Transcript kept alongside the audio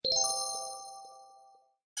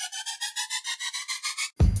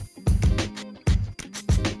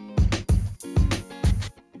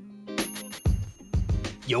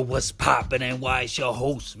Yo, what's poppin' and why it's your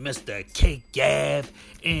host, Mr. K Gav,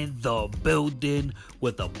 in the building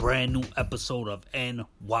with a brand new episode of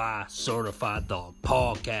NY Certified Dog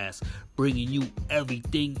Podcast, bringing you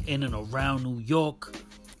everything in and around New York,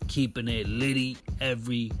 keeping it litty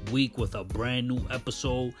every week with a brand new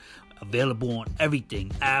episode. Available on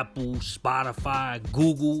everything, Apple, Spotify,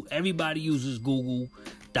 Google. Everybody uses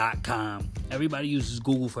Google.com. Everybody uses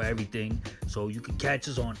Google for everything. So you can catch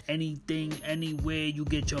us on anything, anywhere you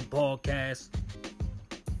get your podcast.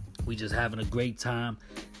 We just having a great time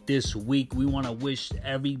this week. We want to wish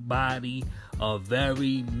everybody a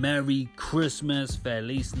very Merry Christmas,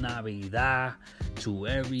 Feliz Navidad to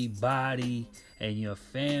everybody and your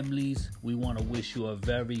families. We want to wish you a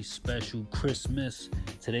very special Christmas.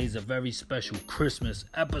 Today's a very special Christmas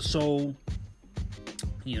episode.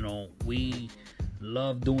 You know, we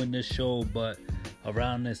love doing this show, but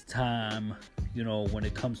around this time, you know, when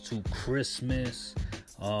it comes to Christmas,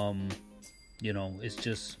 you know, it's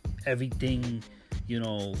just everything, you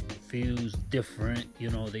know, feels different. You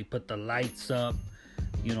know, they put the lights up,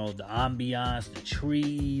 you know, the ambiance, the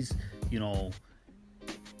trees, you know,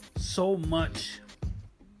 so much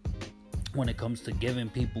when it comes to giving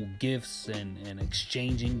people gifts and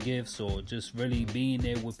exchanging gifts, or just really being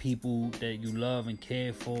there with people that you love and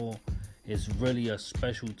care for. It's really a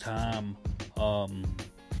special time.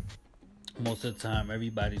 Most of the time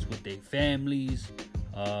everybody's with their families,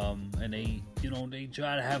 and they, you know, they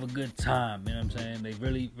try to have a good time. You know what I'm saying? They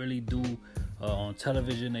really do. On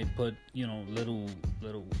television they put, you know, little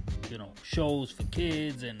you know, shows for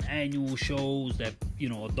kids and annual shows that, you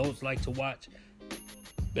know, adults like to watch.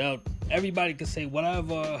 Well, everybody can say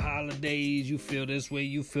whatever holidays you feel this way,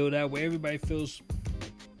 you feel that way. Everybody feels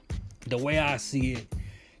the way I see it.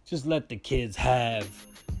 Just let the kids have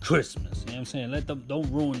Christmas. You know what I'm saying? Let them, don't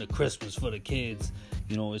ruin the Christmas for the kids.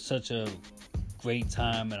 You know, it's such a great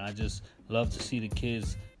time, and I just love to see the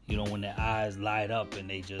kids, you know, when their eyes light up and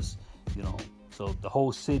they just, you know, so the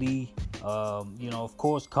whole city, you know, of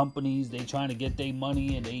course, companies, they trying to get their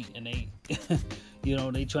money, and they you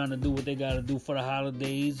know, they trying to do what they got to do for the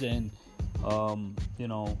holidays, and, you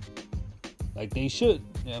know, like they should.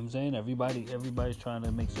 You know what I'm saying? Everybody's trying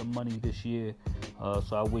to make some money this year.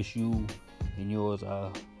 So I wish you and yours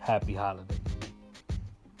a happy holiday.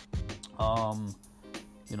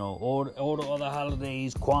 You know, all the other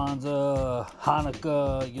holidays, Kwanzaa,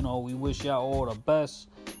 Hanukkah, you know, we wish y'all all the best,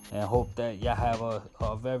 and hope that y'all have a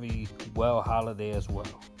very well holiday as well.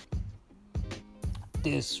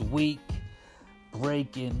 This week,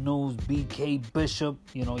 breaking news, BK Bishop,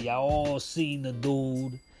 you know, y'all all seen the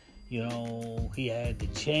dude. You know, he had the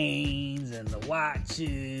chains and the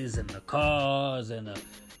watches and the cars and the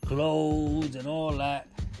clothes and all that.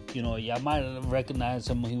 You know, y'all might have recognized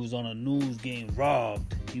him when he was on the news getting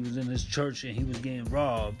robbed. He was in this church and he was getting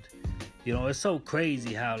robbed. You know, it's so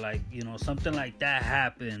crazy how, like, you know, something like that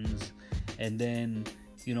happens, and then,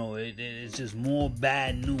 you know, it's just more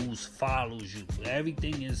bad news follows you.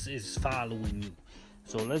 Everything is following you.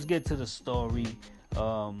 So let's get to the story.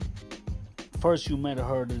 First, you might have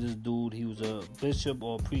heard of this dude. He was a bishop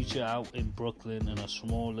or preacher out in Brooklyn in a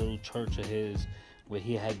small little church of his, where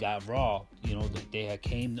he had got robbed. You know, they had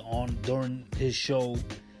came on during his show,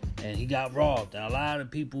 and he got robbed. And a lot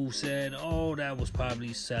of people said, oh, that was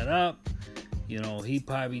probably set up. You know, he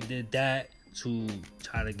probably did that to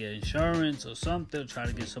try to get insurance or something, try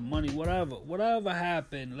to get some money, whatever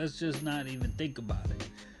happened. Let's just not even think about it.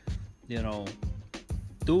 You know,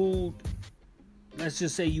 dude, let's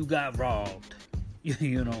just say you got robbed.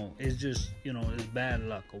 You know, it's just, you know, it's bad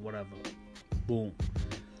luck or whatever. Boom.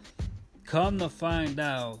 Come to find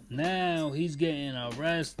out, now he's getting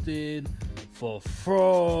arrested for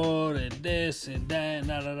fraud and this and that,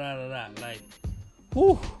 and like,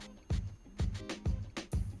 whew.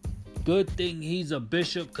 Good thing he's a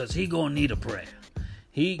bishop, because he gonna need a prayer.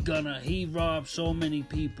 He robbed so many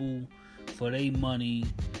people for their money,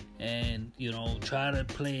 and, you know, try to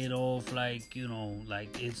play it off like, you know,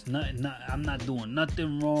 like it's not I'm not doing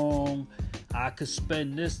nothing wrong. I could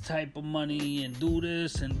spend this type of money and do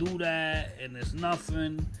this and do that, and it's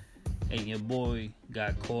nothing. And your boy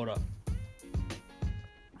got caught up.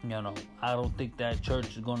 You know, I don't think that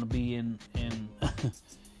church is gonna be in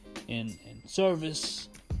in service,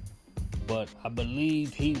 but I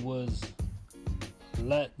believe he was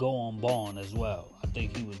let go on bond as well. I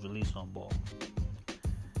think he was released on bond.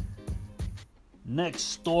 Next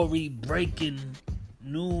story, breaking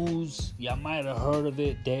news. Y'all might have heard of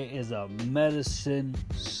it. There is a medicine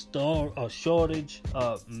shortage.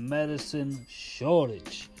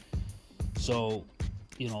 So,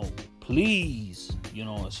 you know, please, you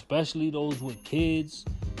know, especially those with kids,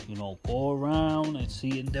 go around and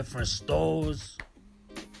see in different stores,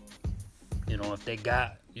 if they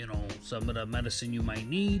got, some of the medicine you might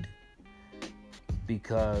need.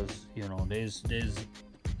 Because, there's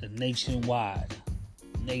nationwide.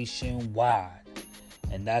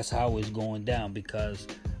 And that's how it's going down. Because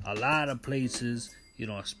a lot of places,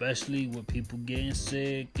 especially with people getting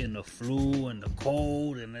sick and the flu and the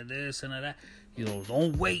cold and the this and the that,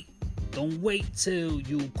 don't wait. Don't wait till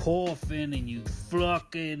you coughing and you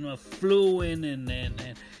flucking or fluing and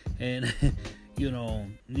you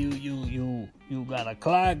got a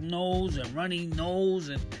clogged nose and runny nose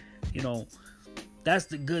and that's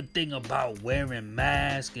the good thing about wearing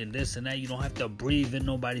masks and this and that. You don't have to breathe in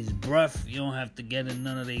nobody's breath. You don't have to get in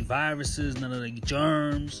none of the viruses, none of the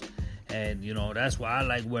germs. And, that's why I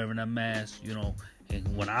like wearing a mask, And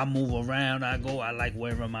when I move around, I like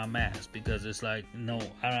wearing my mask. Because it's like, no,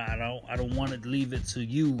 I don't want to leave it to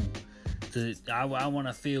you. I want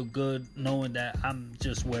to feel good knowing that I'm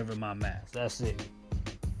just wearing my mask. That's it.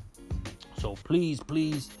 So please,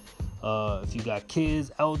 if you got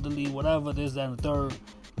kids, elderly, whatever, this, that, and the third,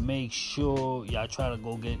 make sure y'all try to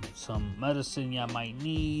go get some medicine y'all might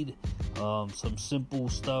need. Some simple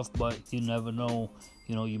stuff, but you never know.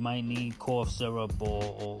 You might need cough syrup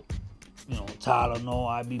or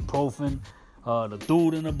Tylenol, ibuprofen. The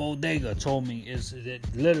dude in the bodega told me is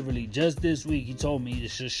literally just this week. He told me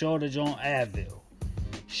it's a shortage on Advil.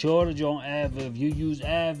 If you use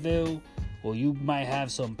Advil, or you might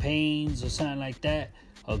have some pains or something like that,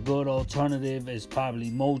 a good alternative is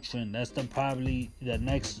probably Motrin. That's probably the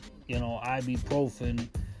next, ibuprofen,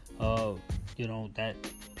 that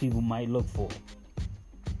people might look for.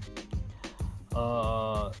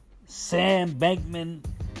 Sam Bankman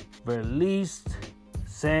released.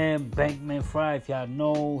 Sam Bankman-Fried, if y'all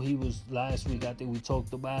know, he was last week, I think we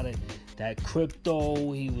talked about it, that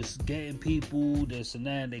crypto, he was getting people, this and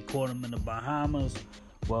that, they caught him in the Bahamas.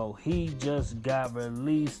 Well, he just got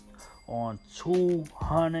released on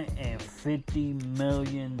 $250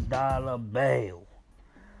 million bail.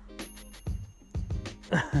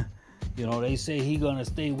 They say he gonna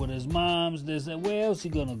stay with his moms, this and where else he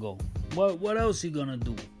gonna go? What else he gonna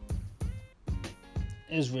do?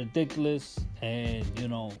 It's ridiculous, and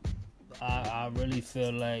I really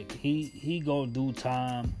feel like he gonna do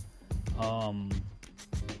time.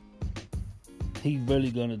 He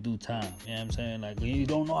really gonna do time. You know what I'm saying? Like, you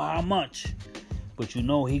don't know how much, but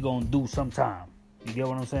he gonna do some time. You get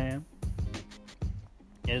what I'm saying?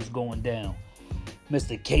 It's going down.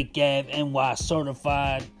 Mr. Cake Gab NY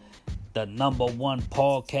certified, the #1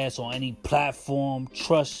 podcast on any platform.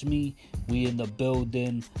 Trust me, we in the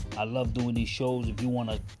building. I love doing these shows. If you want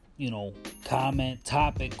to, comment,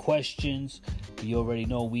 topic, questions, you already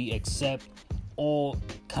know we accept all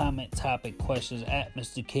comment, topic, questions at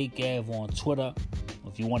Mr. Cake Gab on Twitter.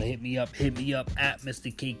 If you want to hit me up at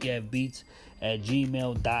Mr. Cake Gab Beats at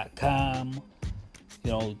gmail.com.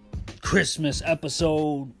 Christmas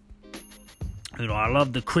episode. I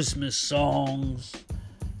love the Christmas songs.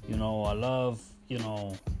 I love,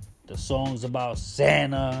 the songs about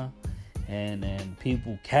Santa and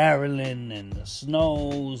people caroling and the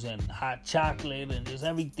snows and hot chocolate and just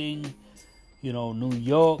everything. New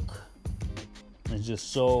York is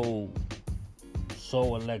just so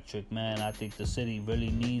electric, man. I think the city really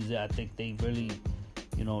needs it. I think they really,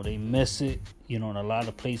 they miss it. In a lot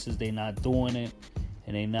of places they not doing it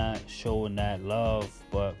and they not showing that love.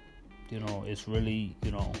 But, it's really,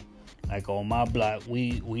 like on my block,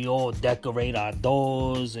 we all decorate our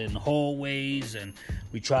doors and hallways, and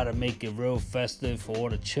we try to make it real festive for all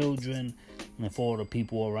the children and for all the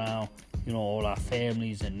people around, all our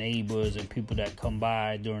families and neighbors and people that come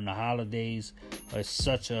by during the holidays. It's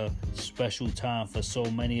such a special time for so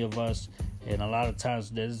many of us, and a lot of times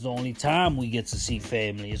this is the only time we get to see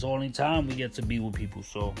family. It's the only time we get to be with people,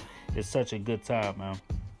 so it's such a good time, man.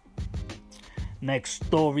 Next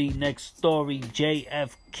story,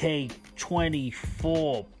 JFK,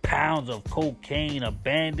 24 pounds of cocaine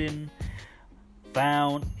abandoned,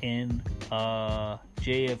 found in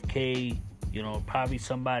JFK. Probably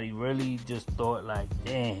somebody really just thought like,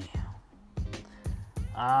 damn,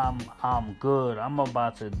 I'm good. I'm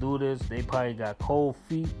about to do this. They probably got cold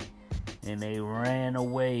feet and they ran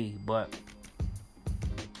away. But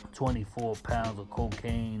 24 pounds of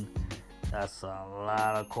cocaine, that's a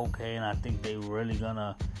lot of cocaine. I think they really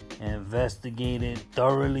gonna investigate it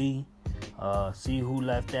thoroughly, see who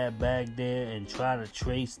left that bag there and try to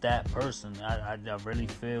trace that person. I really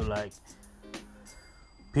feel like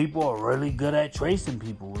people are really good at tracing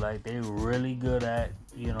people. Like, they're really good at,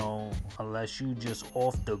 unless you just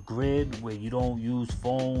off the grid where you don't use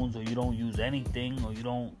phones or you don't use anything or you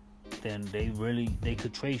don't then they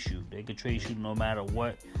could trace you. They could trace you no matter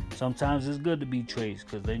what. Sometimes it's good to be traced,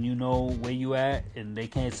 because then you know where you at, and they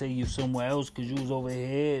can't say you somewhere else because you was over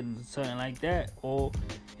here and something like that. Or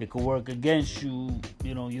it could work against you.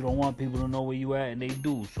 You know, you don't want people to know where you at, and they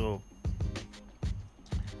do. So,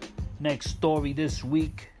 next story this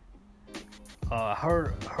week.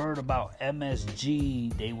 Heard about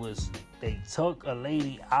MSG. They took a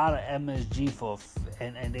lady out of MSG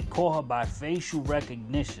and they call her by facial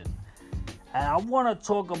recognition. And I want to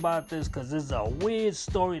talk about this because this is a weird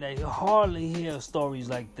story that you hardly hear stories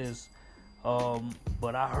like this.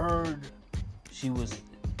 But I heard she was,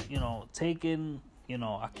 taken,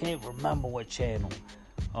 I can't remember what channel.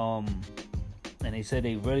 And they said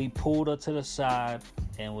they really pulled her to the side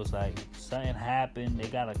and was like, something happened. They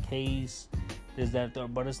got a case, this, that,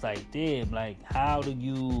 third. But it's like, damn, like, how do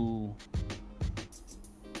you...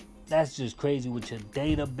 That's just crazy with your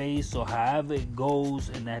database or however it goes,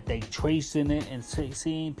 and that they tracing it and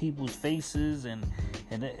seeing people's faces, and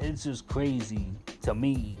it's just crazy to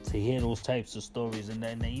me to hear those types of stories, and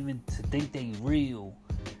then even to think they real,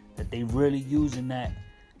 that they really using that.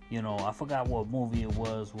 I forgot what movie it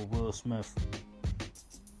was with Will Smith.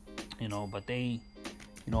 But they,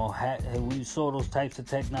 we saw those types of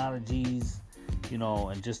technologies,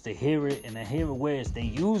 and just to hear it and to hear it where they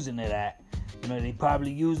using it at. They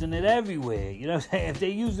probably using it everywhere. You know what I'm saying? If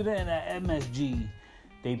they using it in an MSG,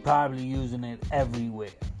 they probably using it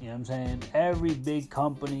everywhere. You know what I'm saying? Every big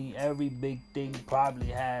company, every big thing probably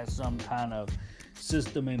has some kind of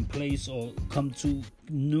system in place, or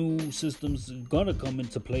new systems gonna come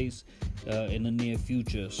into place in the near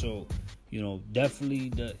future. So, definitely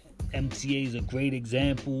the MTA is a great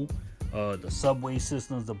example. The subway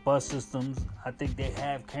systems, the bus systems, I think they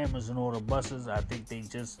have cameras in all the buses. I think they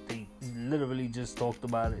literally just talked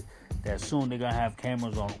about it, that soon they're going to have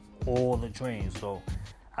cameras on all the trains. So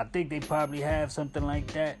I think they probably have something like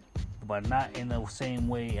that, but not in the same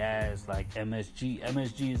way as like MSG.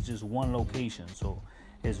 MSG is just one location. So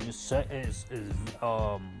it's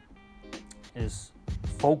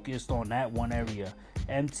focused on that one area.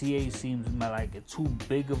 MTA seems like it's too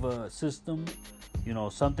big of a system.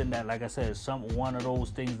 Something that, like I said, is one of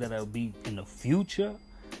those things that'll be in the future.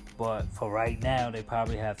 But for right now, they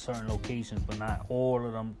probably have certain locations, but not all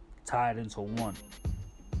of them tied into one.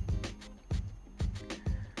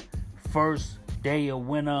 First day of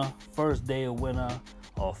winter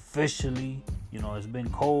officially. It's been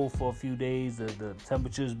cold for a few days. The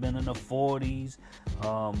temperature's been in the 40s.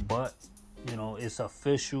 But it's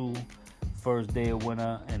official. First day of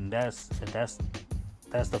winter, and that's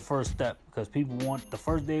the first step, because people want the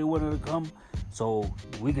first day of winter to come so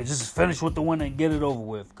we could just finish with the winter and get it over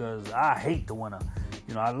with, because I hate the winter.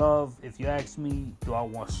 I love, if you ask me, do I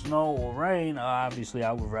want snow or rain? Obviously,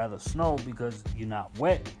 I would rather snow because you're not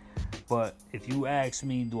wet. But if you ask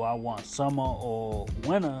me, do I want summer or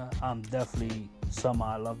winter? I'm definitely summer.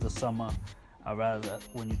 I love the summer. I rather,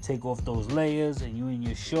 when you take off those layers and you in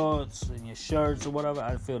your shorts and your shirts or whatever,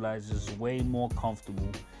 I feel like it's just way more comfortable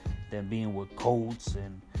than being with coats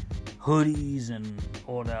and hoodies and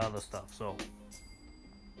all that other stuff. So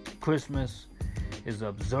Christmas is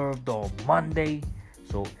observed on Monday.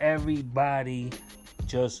 So everybody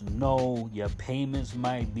just know your payments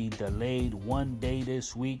might be delayed one day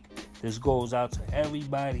this week. This goes out to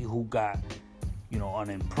everybody who got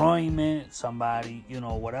unemployment, somebody,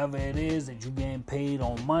 whatever it is that you're getting paid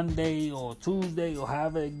on Monday or Tuesday or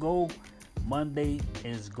however it go. Monday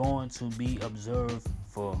is going to be observed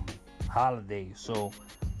for holidays, so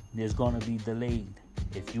there's going to be delayed.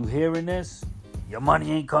 If you hearing this, your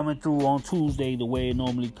money ain't coming through on Tuesday the way it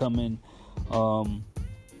normally come in.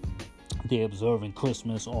 They're observing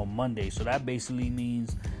Christmas on Monday, so that basically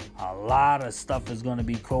means a lot of stuff is going to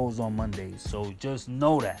be closed on Monday. So just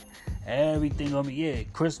know that everything gonna be,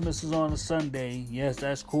 Christmas is on a Sunday. Yes,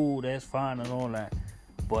 that's cool, that's fine and all that,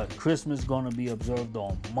 but Christmas is going to be observed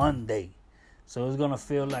on Monday. So it's going to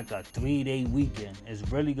feel like a 3-day weekend. It's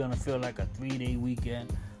really going to feel like a 3-day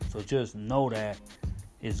weekend. So just know that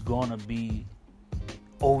it's going to be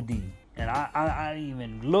OD. And I didn't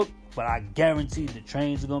even look, but I guarantee the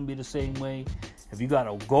trains are going to be the same way. If you got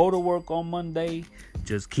to go to work on Monday,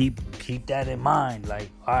 just keep that in mind. Like,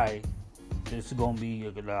 all right, this is going to be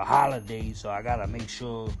a holiday, so I got to make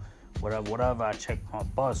sure whatever, I check my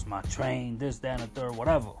bus, my train, this, that, and the third,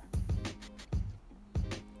 whatever.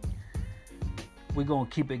 We're going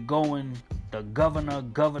to keep it going. The Governor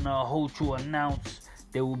Hochul announced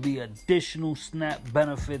there will be additional SNAP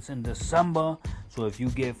benefits in December. So if you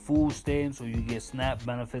get food stamps or you get SNAP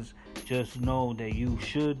benefits, just know that you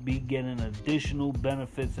should be getting additional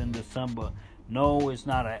benefits in December. No, it's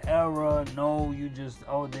not an error. No, you just,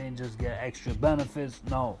 then just get extra benefits.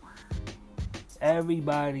 No.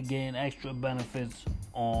 Everybody getting extra benefits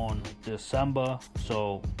on December.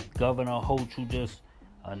 So Governor Hochul just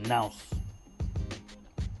announced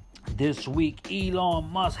this week Elon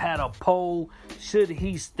Musk had a poll. Should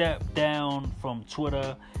he step down from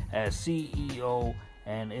Twitter as CEO?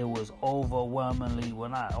 And it was overwhelmingly, well,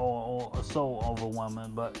 not so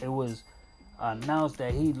overwhelming, but it was announced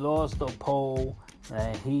that he lost the poll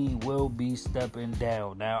and he will be stepping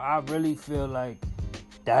down. Now, I really feel like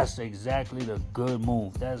that's exactly the good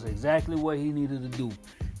move. That's exactly what he needed to do.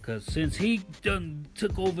 Because since he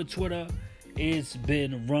took over Twitter, it's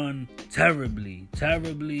been run terribly.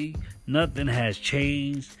 Nothing has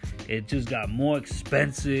changed. It just got more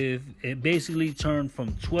expensive. It basically turned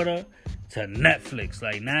from Twitter to Netflix.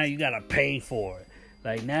 Like, now you gotta pay for it.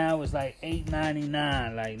 Like, now it's like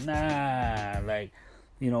 $8.99. Like, nah. Like,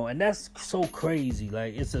 and that's so crazy.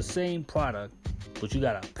 Like, it's the same product, but you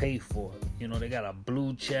gotta pay for it. They got a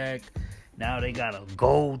blue check. Now they got a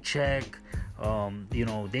gold check.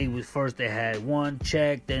 They had one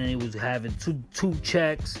check, then it was having two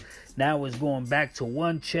checks. Now it's going back to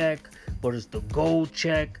one check, but it's the gold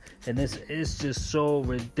check, and it's just so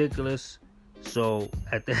ridiculous. So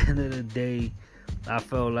at the end of the day, I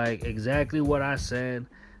felt like exactly what I said.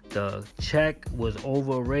 The check was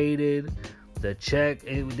overrated. The check,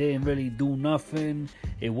 it didn't really do nothing.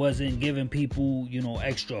 It wasn't giving people,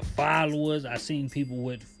 extra followers. I seen people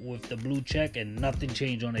with the blue check and nothing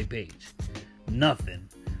changed on their page. Nothing.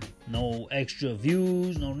 No extra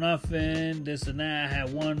views, no nothing. This and that. I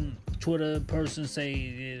had one Twitter person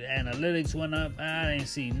say analytics went up. I didn't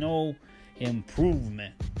see no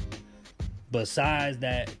improvement. Besides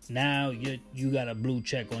that, now you got a blue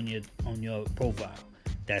check on your profile.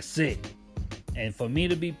 That's it. And for me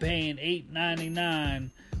to be paying $8.99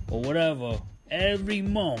 or whatever every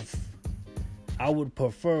month, I would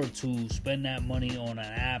prefer to spend that money on an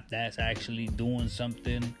app that's actually doing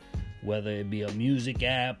something, whether it be a music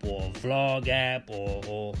app or a vlog app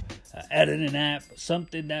or an editing app,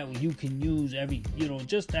 something that you can use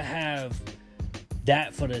just to have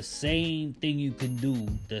that for the same thing you can do,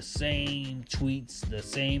 the same tweets, the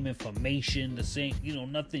same information, the same,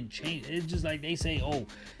 nothing changed. It's just like they say,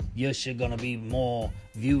 your shit gonna be more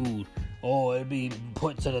viewed, or it'll be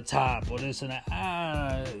put to the top, or this and that.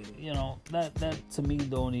 That to me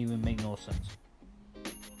don't even make no sense.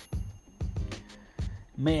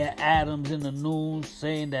 Mayor Adams in the news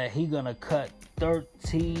saying that he gonna cut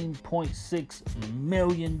 $13.6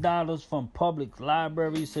 million from public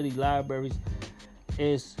libraries, city libraries.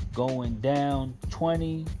 It's going down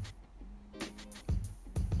 $20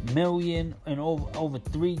 million in over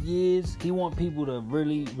 3 years. He want people to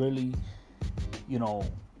really,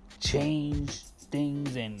 change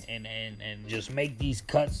things and just make these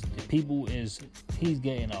cuts. He's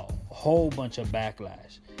getting a whole bunch of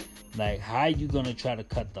backlash. Like, how you gonna try to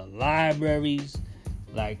cut the libraries?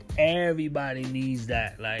 Like, everybody needs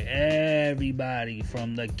that. Like, everybody,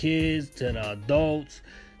 from the kids to the adults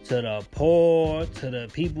to the poor, to the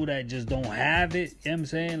people that just don't have it. You know what I'm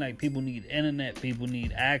saying? Like, people need internet, people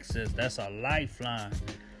need access. That's a lifeline.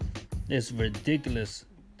 It's ridiculous.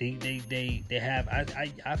 They have,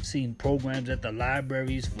 I've seen programs at the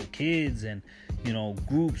libraries for kids and,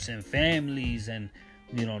 groups and families, and,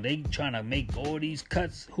 they trying to make all these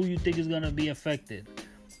cuts. Who you think is going to be affected?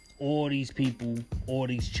 All these people, all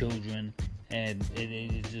these children, and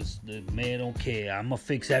it's just, the man don't care. I'm going to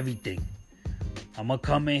fix everything. I'm going to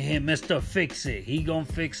come in here, Mr. Fix It. He going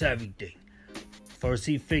to fix everything. First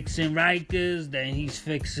he fixing Rikers, then he's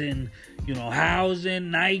fixing,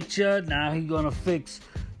 housing, NYCHA. Now he going to fix,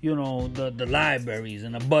 the libraries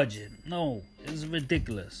and the budget. No, it's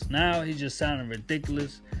ridiculous. Now he's just sounding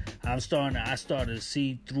ridiculous. I started to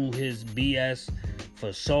see through his BS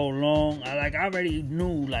for so long. I already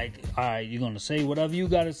knew, all right, you're going to say whatever you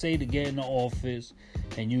got to say to get in the office,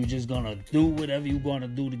 and you just going to do whatever you're going to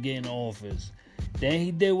do to get in the office. Then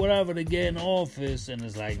he did whatever to get in office, and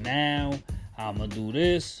it's like, now I'm going to do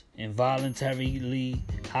this, involuntarily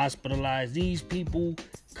hospitalize these people,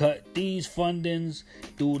 cut these fundings,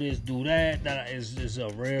 do this, do that. That is a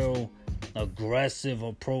real aggressive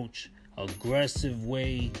approach, aggressive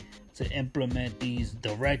way to implement these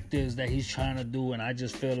directives that he's trying to do. And I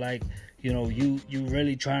just feel like, you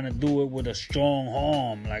really trying to do it with a strong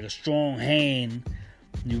arm, like a strong hand.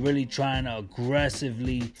 You're really trying to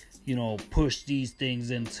aggressively, push these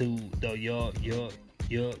things into your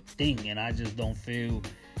thing, and I just don't feel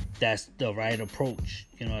that's the right approach.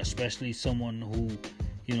 Especially someone who,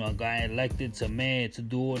 got elected to mayor to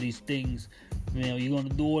do all these things. You're gonna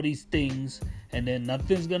do all these things, and then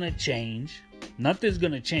nothing's gonna change. Nothing's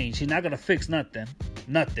going to change. He's not going to fix nothing.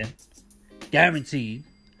 Nothing. Guaranteed.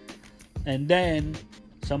 And then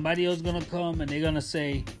somebody else going to come and they're going to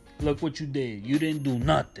say, look what you did. You didn't do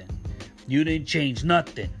nothing. You didn't change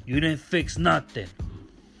nothing. You didn't fix nothing.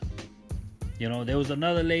 You know, there was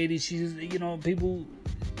another lady. She's, you know, people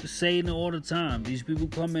saying it all the time. These people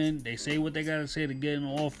come in, they say what they got to say to get in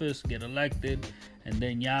office, get elected, and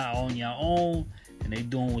then y'all on your own, and they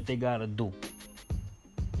doing what they got to do.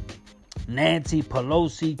 Nancy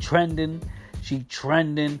Pelosi trending. She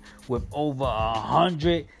trending with over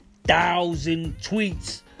 100,000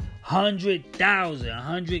 tweets. 100,000,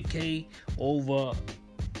 100K over.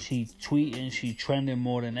 She tweeting, she trending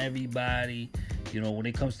more than everybody. You know, when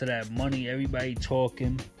it comes to that money, everybody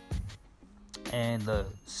talking. And the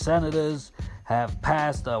senators have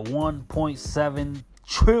passed a $1.7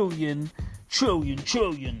 trillion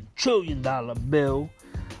bill.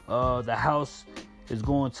 The House is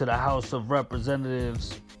going to the House of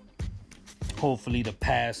Representatives, hopefully to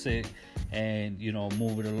pass it and, you know,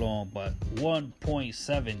 move it along. But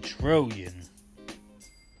 1.7 trillion.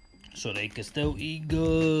 So they could still eat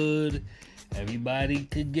good. Everybody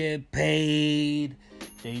could get paid.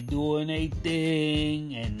 They doing a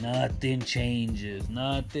thing and nothing changes.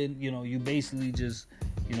 Nothing, you know, you basically just,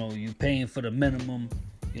 you know, you paying for the minimum.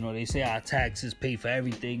 You know, they say our taxes pay for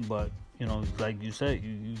everything, but, you know, like you said,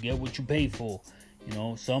 you get what you pay for. You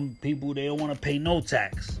know, some people, they don't want to pay no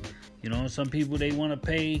tax. You know, some people, they want to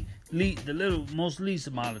pay the most least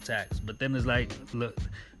amount of tax. But then it's like,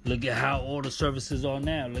 look at how all the services are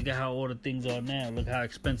now. Look at how all the things are now. Look how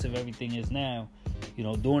expensive everything is now. You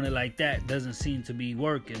know, doing it like that doesn't seem to be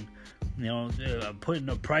working. You know, putting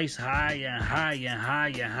the price higher and higher and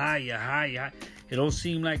higher and higher and higher. It don't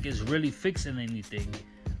seem like it's really fixing anything.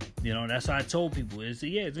 You know, that's why I told people. It's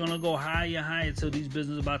going to go higher and higher until these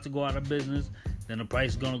businesses are about to go out of business. Then the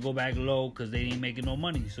price is going to go back low because they ain't making no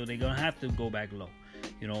money. So they're going to have to go back low.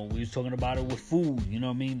 You know, we was talking about it with food. You know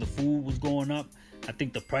what I mean? The food was going up. I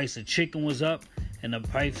think the price of chicken was up and the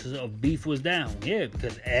price of beef was down. Yeah,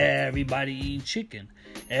 because everybody eating chicken.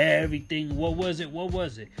 Everything, what was it?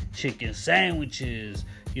 Chicken sandwiches.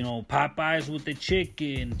 You know, Popeyes with the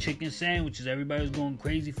chicken sandwiches. Everybody was going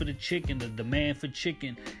crazy for the chicken, the demand for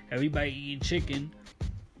chicken. Everybody eating chicken.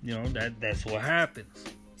 You know, that's what happens.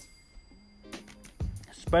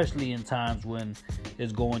 Especially in times when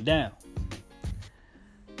it's going down.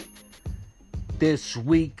 This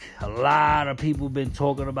week, a lot of people been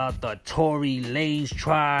talking about the Tory Lanez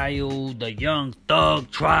trial, the Young Thug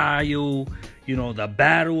trial, you know, the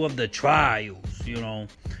battle of the trials, you know.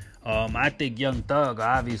 I think Young Thug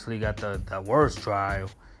obviously got the worst trial,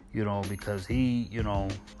 you know, because he, you know,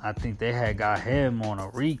 I think they had got him on a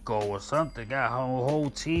RICO or something, got a whole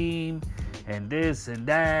team and this and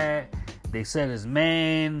that. They said his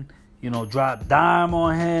man, you know, dropped dime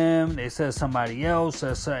on him. They said somebody else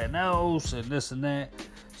said something else and this and that.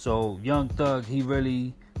 So Young Thug, he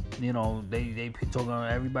really, you know, they talking,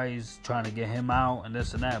 everybody's trying to get him out and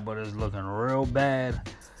this and that, but it's looking real bad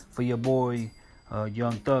for your boy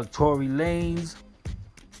Young Thug. Tory Lanez,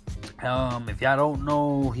 if y'all don't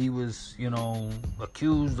know, he was, you know,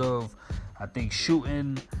 accused of, I think,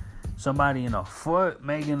 shooting somebody in the foot,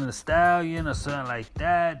 Megan Thee Stallion or something like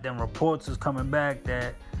that. Then reports is coming back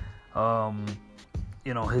that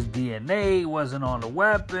you know, his DNA wasn't on the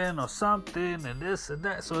weapon or something and this and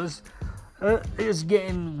that. So it's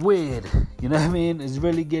getting weird. You know what I mean? It's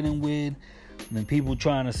really getting weird. And then people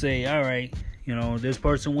trying to say, all right, you know, this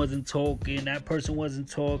person wasn't talking, that person wasn't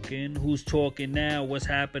talking, who's talking now, what's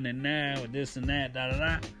happening now, this and that, da da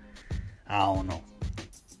da. I don't know.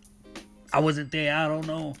 I wasn't there. I don't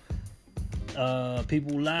know.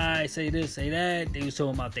 People lie, say this, say that. They was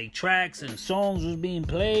talking about their tracks and songs was being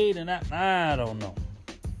played, and I don't know.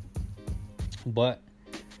 But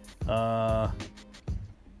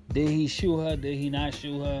did he shoot her? Did he not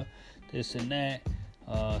shoot her? This and that.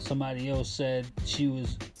 Somebody else said she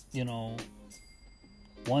was, you know,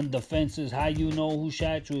 one defense is how you know who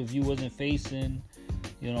shot you if you wasn't facing,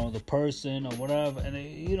 you know, the person or whatever. And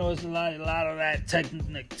you know, it's a lot of that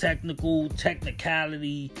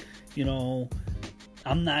technicality. You know,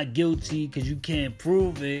 I'm not guilty because you can't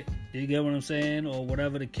prove it. You get what I'm saying? Or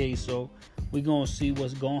whatever the case. So we're going to see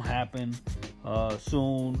what's going to happen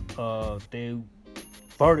soon. The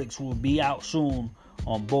verdicts will be out soon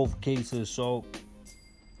on both cases. So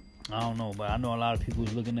I don't know, but I know a lot of people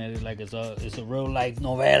is looking at it like it's a real life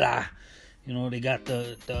novela. You know, they got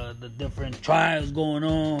the different trials going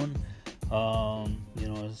on. You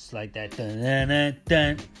know, it's like that. Dun, dun, dun,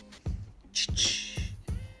 dun.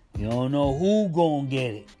 You don't know who gonna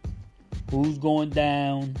get it, who's going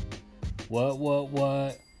down, what.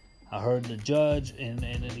 I heard the judge and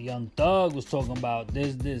the Young Thug was talking about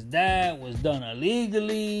this, that was done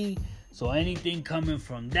illegally. So anything coming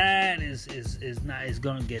from that is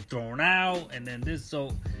gonna get thrown out. And then this,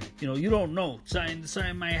 so you don't know.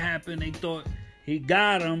 Something might happen. They thought he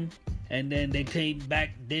got him, and then they came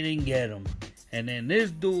back, they didn't get him. And then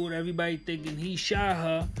this dude, everybody thinking he shot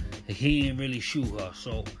her, he didn't really shoot her.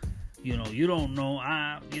 So you don't know.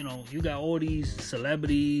 You got all these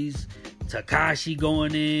celebrities, Tekashi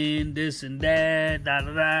going in, this and that, da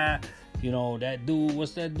da da. That dude,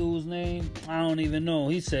 what's that dude's name? I don't even know.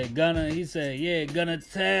 He said, gonna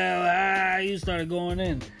tell. He started going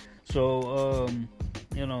in. So,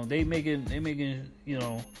 they making,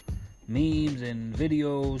 memes and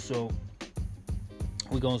videos. So,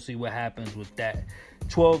 we're going to see what happens with that.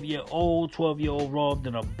 12-year-old robbed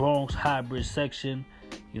in a Bronx hybrid section.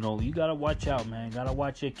 You got to watch out, man. Got to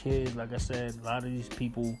watch your kids. Like I said, a lot of these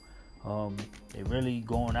people, they really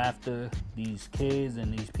going after these kids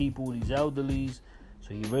and these people, these elderlies.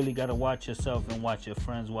 So you really got to watch yourself and watch your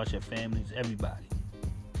friends, watch your families, everybody.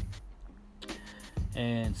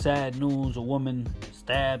 And sad news, a woman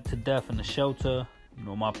stabbed to death in a shelter.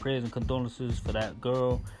 My prayers and condolences for that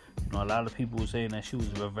girl. A lot of people were saying that she was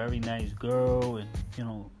a very nice girl and,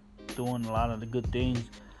 doing a lot of the good things.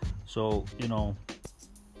 So, I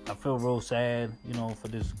feel real sad, for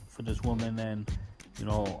this woman. And,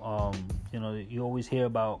 you always hear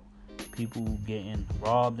about people getting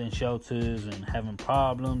robbed in shelters and having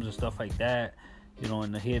problems and stuff like that.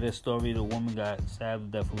 And to hear this story, the woman got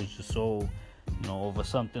stabbed to death. It was just so, over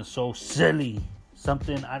something so silly.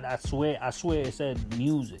 Something, I swear it said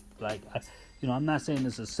music. Like, I'm not saying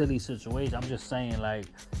it's a silly situation. I'm just saying, like,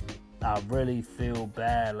 I really feel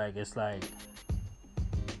bad. Like, it's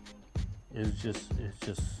just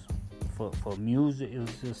for music. It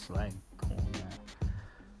was just like, come on,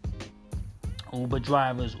 man. Uber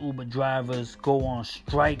drivers go on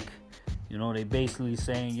strike. They basically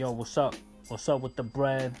saying, yo, what's up with the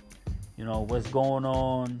bread? What's going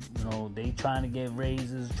on? They trying to get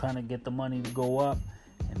raises, trying to get the money to go up.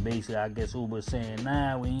 And basically, I guess Uber's saying,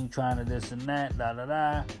 nah, we ain't trying to this and that, da da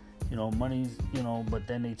da. Money's, but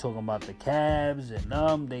then they talking about the cabs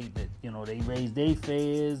and they raise their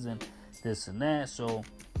fares and this and that. So,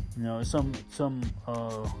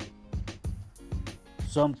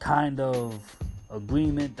 some kind of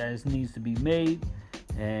agreement that needs to be made.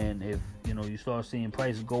 And if you start seeing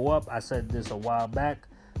prices go up, I said this a while back,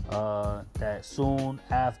 that soon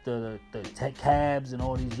after the tech cabs and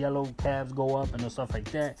all these yellow cabs go up and stuff like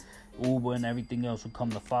that, Uber and everything else will come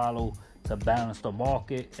to follow to balance the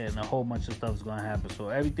market, and a whole bunch of stuff is going to happen. So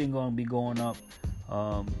everything going to be going up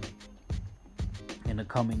in the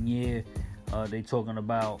coming year. They talking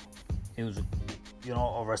about it was a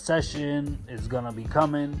recession is going to be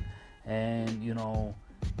coming, and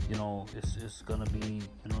it's going to be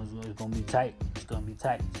it's going to be tight. It's going to be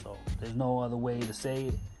tight. So there's no other way to say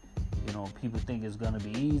it. People think it's going to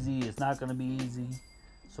be easy. It's not going to be easy.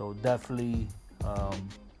 So definitely,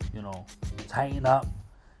 tighten up,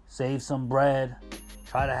 save some bread,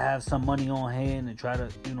 try to have some money on hand, and try to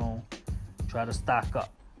stock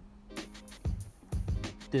up.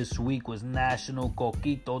 This week was National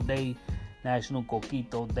Coquito Day. National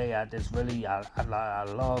Coquito Day. I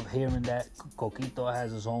love hearing that. Coquito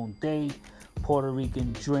has its own day. Puerto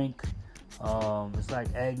Rican drink. It's like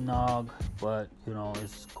eggnog, but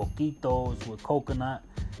it's coquito. It's with coconut,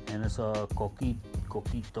 and it's a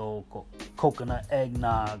coquito coconut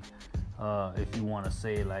eggnog, if you want to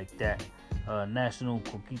say it like that. National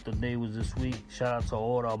Coquito Day was this week. Shout out to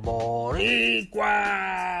all the Boricuas,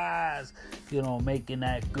 making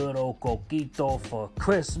that good old coquito for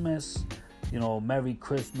Christmas. Merry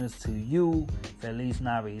Christmas to you. Feliz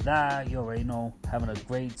Navidad. You already know, having a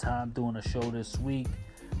great time doing a show this week.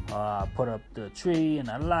 I put up the tree and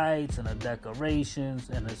the lights and the decorations,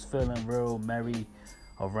 and it's feeling real merry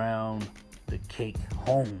around the cake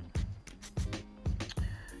home.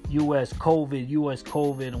 U.S. COVID,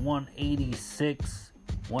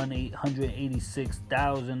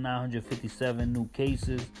 186,957 new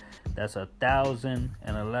cases. That's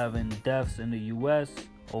 1,011 deaths in the U.S.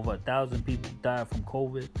 Over 1,000 people died from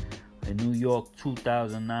COVID. In New York,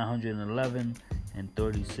 2,911 and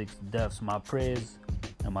 36 deaths. My prayers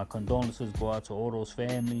and my condolences go out to all those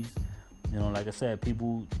families. Like I said,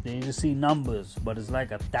 people, they just see numbers, but it's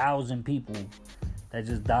like 1,000 people that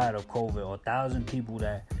just died of COVID, or 1,000 people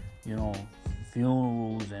that,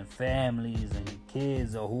 funerals and families and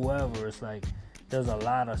kids or whoever. It's like there's a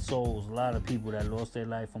lot of souls, a lot of people that lost their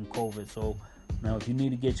life from COVID. So now, if you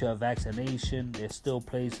need to get your vaccination, there's still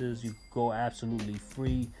places you can go absolutely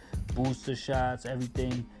free. Booster shots,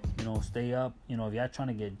 everything. stay up. If y'all trying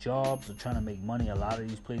to get jobs or trying to make money, a lot of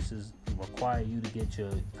these places require you to get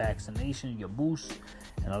your vaccination, your boost.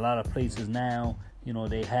 And a lot of places now,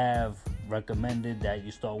 they have recommended that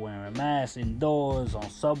you start wearing a mask indoors, on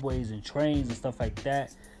subways and trains and stuff like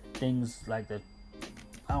that. Things like the,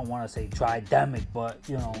 I don't want to say tridemic, but,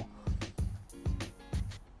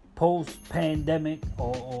 post-pandemic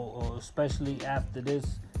or especially after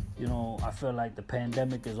this, I feel like the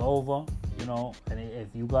pandemic is over, and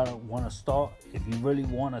if you want to start, if you really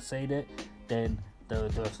want to say that, then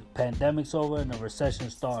the pandemic's over and the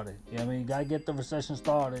recession started. You got to get the recession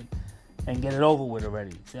started and get it over with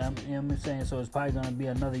already. You know what I'm saying? So it's probably going to be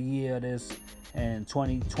another year of this, and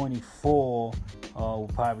 2024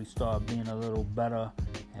 will probably start being a little better,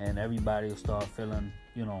 and everybody will start feeling,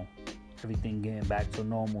 everything getting back to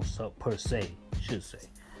normal, per se, should say.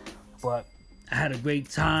 But I had a great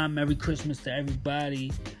time. Merry Christmas to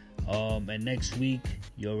everybody. And next week,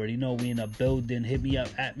 you already know we in the building. Hit me up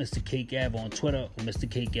at Mr. Cake Ave on Twitter or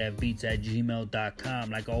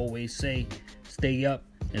MrCakeAveBeats@gmail.com. Like I always say, stay up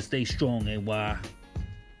and stay strong, NY.